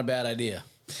 it's not a bad idea.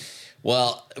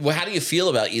 Well, how do you feel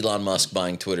about Elon Musk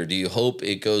buying Twitter? Do you hope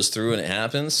it goes through and it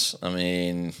happens? I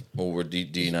mean, or do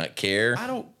you not care? I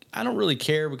don't really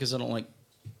care because I don't like.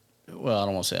 Well, I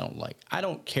don't want to say I don't like. I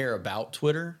don't care about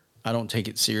Twitter. I don't take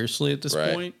it seriously at this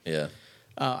point. Yeah.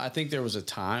 I think there was a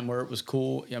time where it was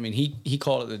cool. I mean, he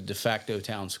called it the de facto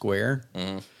town square,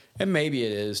 and maybe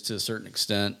it is to a certain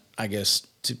extent. I guess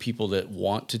to people that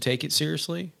want to take it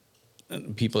seriously,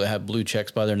 people that have blue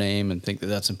checks by their name and think that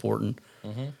that's important.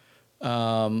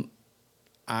 What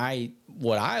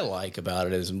I like about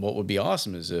it is, and what would be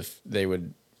awesome is if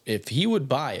he would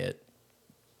buy it,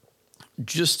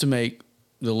 just to make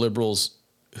the liberals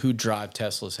who drive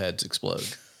Tesla's heads explode.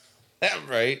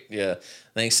 Right. Yeah.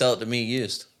 Then sell it to me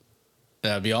used.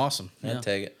 That'd be awesome. I'd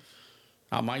take it.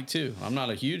 I might too. I'm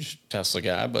not a huge Tesla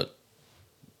guy, but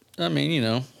I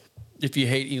mean, if you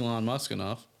hate Elon Musk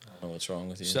enough, I don't know what's wrong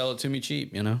with you. sell it to me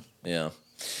cheap, Yeah.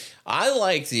 I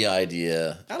like the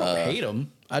idea. I don't hate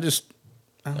him. I don't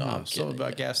know. I'm Something kidding,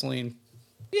 about gasoline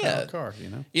Yeah. cars,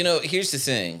 Here's the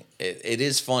thing. It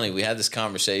is funny. We had this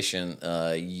conversation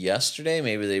yesterday,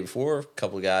 maybe the day before, a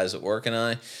couple of guys at work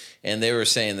and they were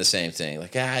saying the same thing.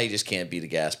 Like, you just can't beat a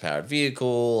gas-powered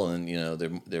vehicle. And,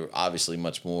 they're obviously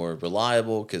much more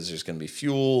reliable because there's going to be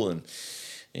fuel and,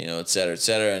 et cetera, et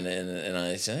cetera. And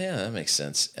I said, yeah, that makes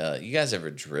sense. You guys ever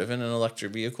driven an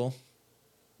electric vehicle?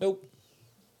 Nope.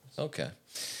 Okay.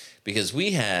 Because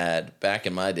we had, back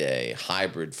in my day,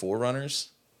 hybrid 4Runners.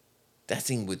 That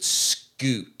thing would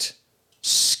scoot.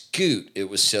 It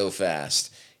was so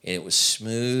fast. And it was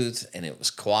smooth and it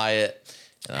was quiet.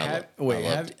 And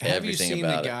Have you seen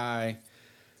the guy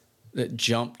that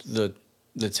jumped the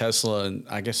Tesla? And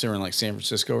I guess they were in like San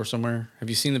Francisco or somewhere. Have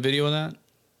you seen the video of that?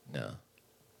 No.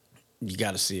 You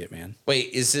got to see it, man.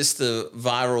 Wait, is this the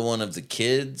viral one of the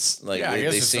kids? Like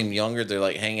they seem younger. They're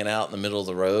like hanging out in the middle of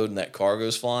the road, and that car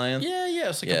goes flying. Yeah.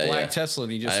 It's like a black Tesla,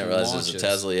 and he just I didn't realize it was a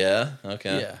Tesla. Yeah.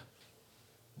 Okay. Yeah.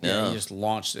 No. Yeah, he just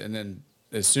launched it, and then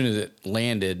as soon as it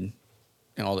landed,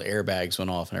 and all the airbags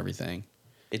went off and everything.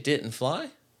 It didn't fly?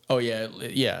 Oh yeah,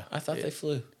 yeah. I thought they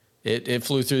flew. It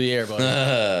flew through the air, buddy.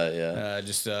 Yeah.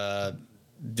 Just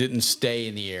didn't stay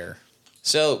in the air.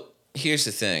 So here's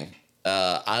the thing.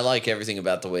 I like everything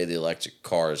about the way the electric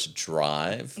cars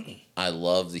drive. I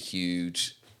love the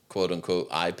huge quote unquote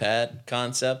iPad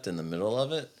concept in the middle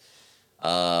of it.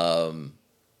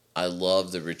 I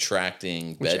love the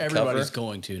retracting Which bed everybody's cover.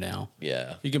 going to now.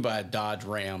 Yeah. You can buy a Dodge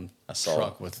Ram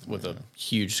truck with a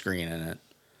huge screen in it.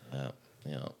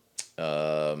 Yeah.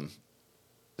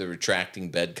 The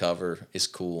retracting bed cover is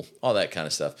cool. All that kind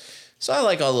of stuff. So I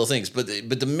like all those things. But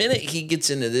the minute he gets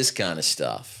into this kind of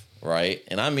stuff, right?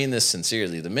 And I mean this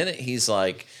sincerely. The minute he's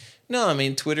like, no, I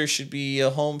mean, Twitter should be a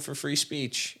home for free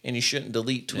speech, and you shouldn't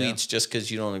delete tweets just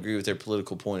because you don't agree with their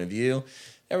political point of view.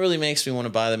 That really makes me want to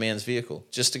buy the man's vehicle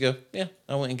just to go, yeah,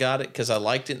 I went and got it because I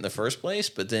liked it in the first place.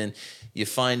 But then you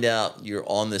find out you're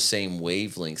on the same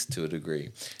wavelength to a degree.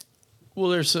 Well,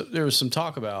 there was some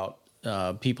talk about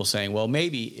people saying, well,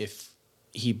 maybe if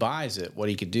he buys it, what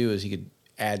he could do is he could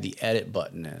add the edit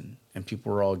button in, and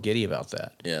people were all giddy about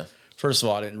that. Yeah. First of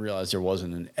all, I didn't realize there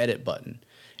wasn't an edit button.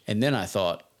 And then I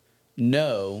thought,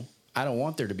 no, I don't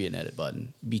want there to be an edit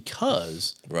button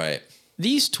because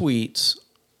these tweets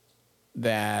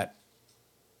that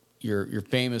your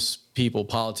famous people,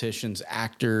 politicians,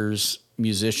 actors,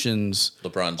 musicians,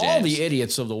 LeBron James, all the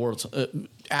idiots of the world,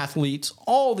 athletes,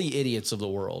 all the idiots of the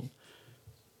world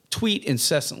tweet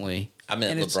incessantly. I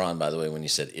meant LeBron, by the way, when you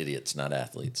said idiots, not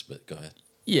athletes, but go ahead.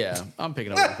 Yeah, I'm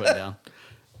picking up what you're putting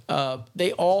down.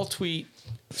 They all tweet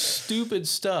stupid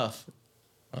stuff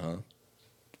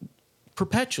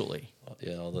perpetually.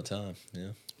 Yeah, all the time. Yeah.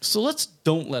 So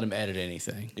don't let them edit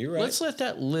anything. You're right. Let's let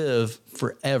that live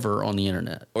forever on the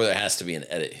internet. Or there has to be an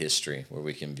edit history where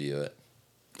we can view it.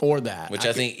 Or that. Which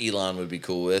I think Elon would be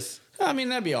cool with. I mean,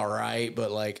 that'd be all right, but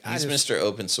like... He's Mr.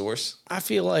 Open Source. I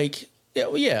feel like...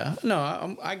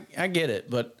 I get it,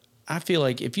 but I feel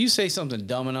like if you say something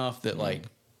dumb enough that like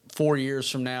 4 years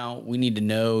from now, we need to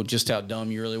know just how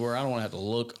dumb you really were. I don't want to have to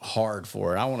look hard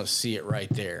for it. I want to see it right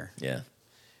there. Yeah.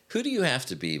 Who do you have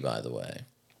to be, by the way?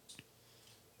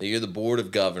 You're the board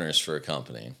of governors for a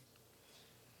company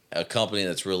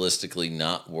that's realistically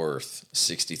not worth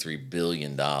 $63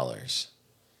 billion. And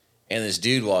this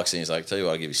dude walks in, he's like, tell you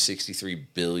what, I'll give you $63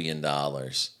 billion.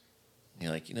 And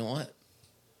you're like, you know what?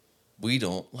 we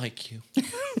don't like you.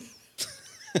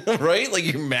 Right? Like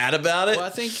you're mad about it? Well, I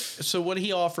think so. What did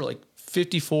he offer? Like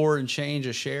 54 and change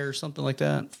a share or something like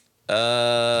that?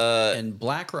 And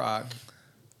BlackRock,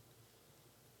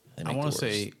 I want to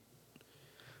say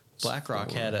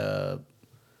BlackRock had a.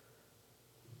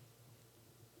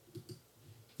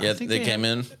 Yeah, they came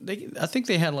in. I think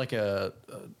they had like a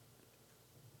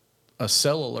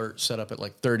sell alert set up at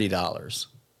like $30.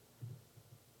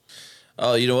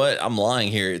 Oh, you know what? I'm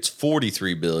lying here. It's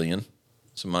 43 billion.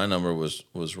 So my number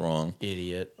was wrong.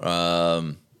 Idiot.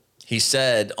 He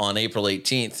said on April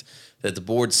 18th that the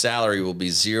board's salary will be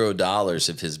 $0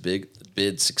 if his big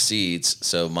bid succeeds.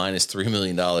 So minus $3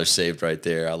 million saved right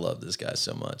there. I love this guy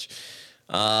so much.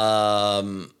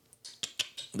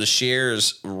 The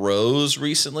shares rose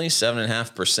recently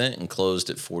 7.5% and closed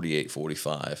at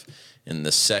 48.45. In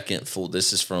the second full,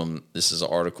 this is an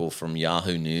article from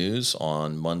Yahoo News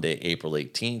on Monday, April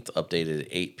 18th, updated at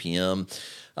 8 p.m.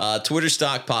 Twitter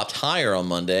stock popped higher on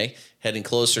Monday, heading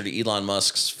closer to Elon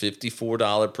Musk's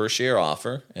 $54 per share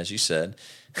offer, as you said,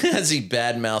 as he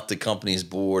badmouthed the company's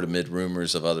board amid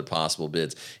rumors of other possible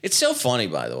bids. It's so funny,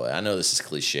 by the way. I know this is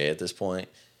cliche at this point,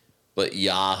 but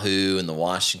Yahoo and the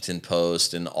Washington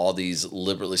Post and all these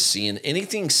liberally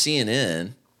anything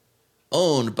CNN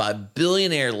owned by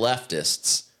billionaire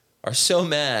leftists are so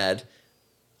mad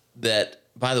that,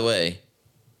 by the way,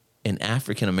 an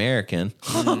African American,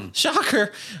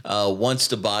 shocker, wants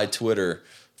to buy Twitter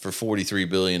for $43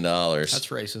 billion. That's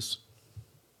racist.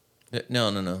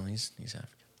 No. He's African.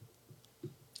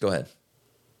 Go ahead.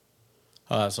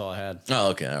 Oh, that's all I had.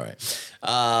 Oh, okay. All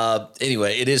right.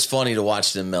 Anyway, it is funny to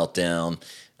watch them melt down.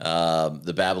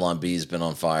 The Babylon Bee has been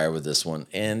on fire with this one.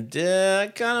 And I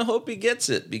kind of hope he gets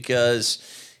it because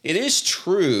it is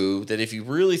true that if you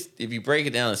break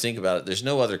it down and think about it, there's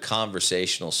no other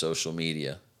conversational social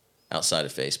media outside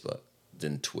of Facebook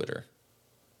than Twitter.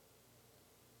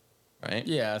 Right?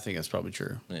 Yeah, I think that's probably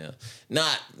true. Yeah.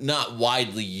 Not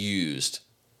widely used.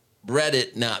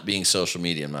 Reddit not being social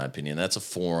media, in my opinion. That's a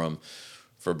forum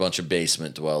for a bunch of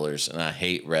basement dwellers, and I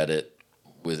hate Reddit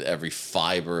with every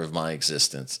fiber of my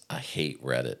existence. I hate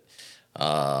Reddit.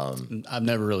 I've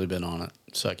never really been on it,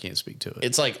 so I can't speak to it.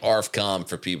 It's like ARFCOM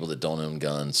for people that don't own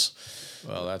guns.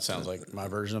 Well, that sounds like my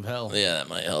version of hell. Yeah, that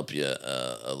might help you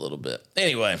a little bit.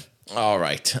 Anyway, all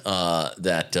right.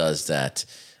 That does that.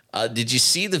 Did you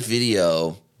see the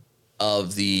video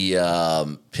of the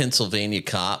Pennsylvania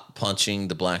cop punching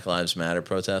the Black Lives Matter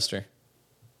protester?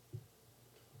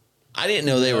 I didn't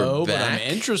know they were back. But I'm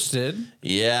interested.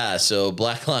 Yeah, so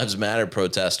Black Lives Matter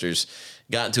protesters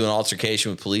got into an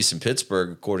altercation with police in Pittsburgh,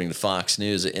 according to Fox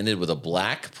News. It ended with a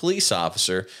black police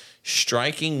officer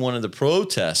striking one of the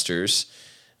protesters,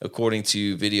 according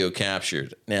to video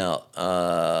captured. Now,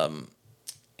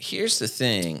 here's the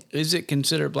thing. Is it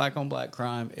considered black on black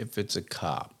crime if it's a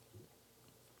cop?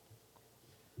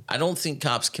 I don't think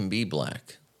cops can be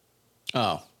black.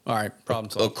 Oh, all right. Problem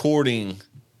solved. According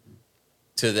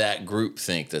to that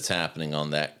groupthink that's happening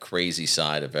on that crazy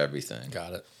side of everything.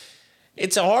 Got it.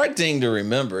 It's a hard thing to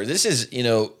remember. This is,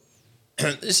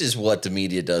 this is what the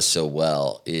media does so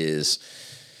well is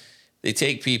they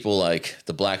take people like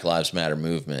the Black Lives Matter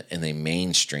movement and they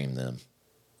mainstream them.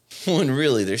 When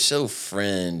really they're so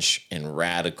fringe and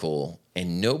radical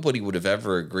and nobody would have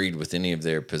ever agreed with any of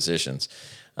their positions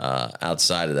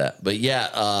outside of that. But yeah.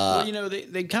 Well,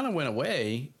 they kind of went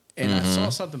away. And I saw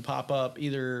something pop up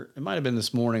it might have been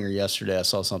this morning or yesterday. I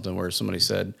saw something where somebody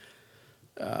said,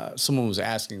 someone was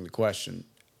asking the question,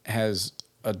 has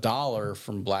 $1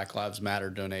 from Black Lives Matter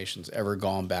donations ever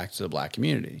gone back to the black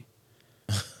community?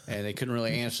 And they couldn't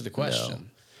really answer the question. No.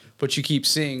 But you keep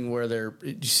seeing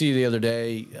you see the other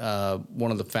day,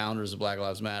 one of the founders of Black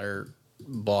Lives Matter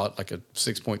bought like a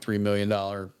 $6.3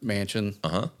 million mansion.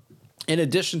 Uh-huh. In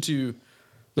addition to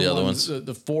the other ones, the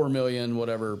 $4 million,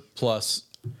 whatever, plus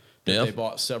they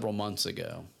bought several months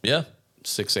ago. Yeah.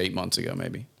 6-8 months ago,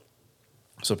 maybe.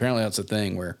 So apparently that's a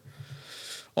thing where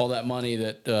all that money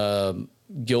that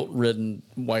guilt-ridden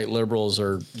white liberals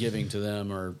are giving to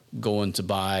them are going to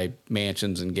buy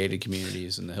mansions and gated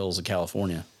communities in the hills of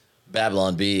California.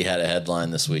 Babylon Bee had a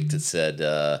headline this week that said,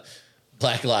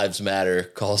 Black Lives Matter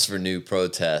calls for new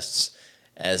protests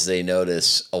as they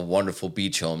notice a wonderful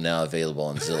beach home now available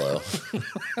on Zillow.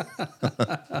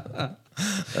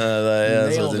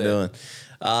 That's what they're doing.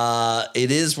 It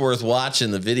is worth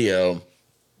watching the video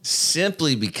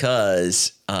simply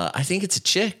because I think it's a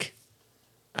chick.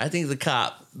 I think the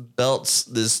cop belts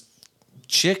this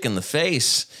chick in the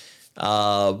face,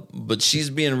 but she's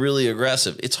being really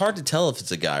aggressive. It's hard to tell if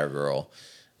it's a guy or girl.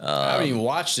 I haven't even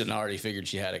watched it and already figured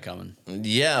she had it coming.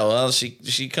 Yeah, well,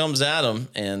 she comes at him,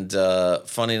 and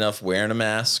funny enough, wearing a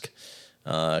mask,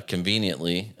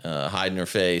 conveniently hiding her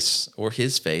face or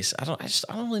his face. I don't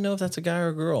really know if that's a guy or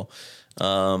a girl.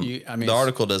 The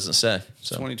article doesn't say.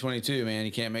 So 2022, man.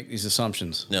 You can't make these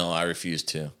assumptions. no, I refuse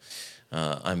to.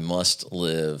 I must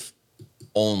live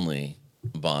only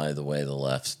by the way the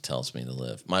left tells me to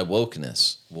live. My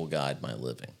wokeness will guide my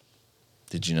living.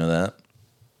 Did you know that?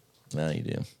 Now you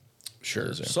do.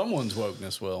 Sure. Someone's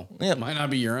wokeness will. Yeah. It might not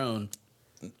be your own.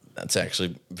 That's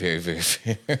actually very, very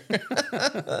fair.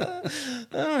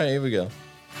 All right, here we go.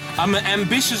 I'm an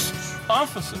ambitious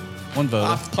officer. One vote.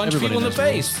 I punch people in the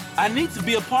face. I need to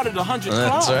be a part of the 100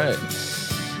 That's Club.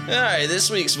 right. All right, this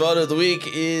week's vote of the week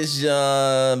is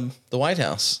the White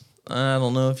House. I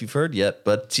don't know if you've heard yet,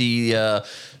 but the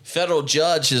federal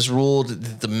judge has ruled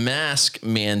that the mask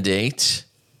mandate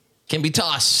can be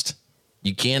tossed.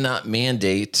 You cannot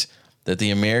mandate that the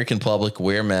American public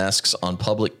wear masks on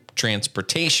public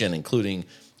transportation, including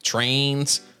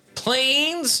trains,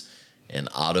 planes, and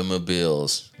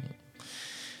automobiles.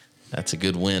 That's a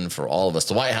good win for all of us.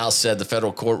 The White House said the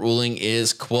federal court ruling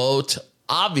is, quote,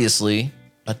 obviously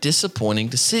a disappointing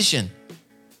decision.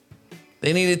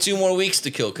 They needed 2 more weeks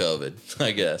to kill COVID,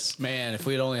 I guess. Man, if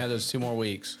we had only had those 2 more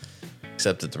weeks.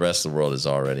 Except that the rest of the world has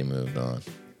already moved on.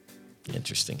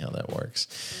 Interesting how that works.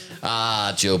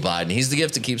 Joe Biden. He's the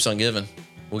gift that keeps on giving.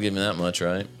 We'll give him that much,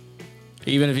 right?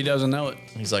 Even if he doesn't know it.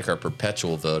 He's like our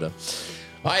perpetual voter.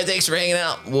 All right, thanks for hanging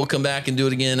out. We'll come back and do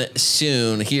it again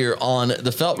soon here on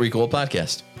the Felt Recoil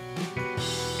Podcast.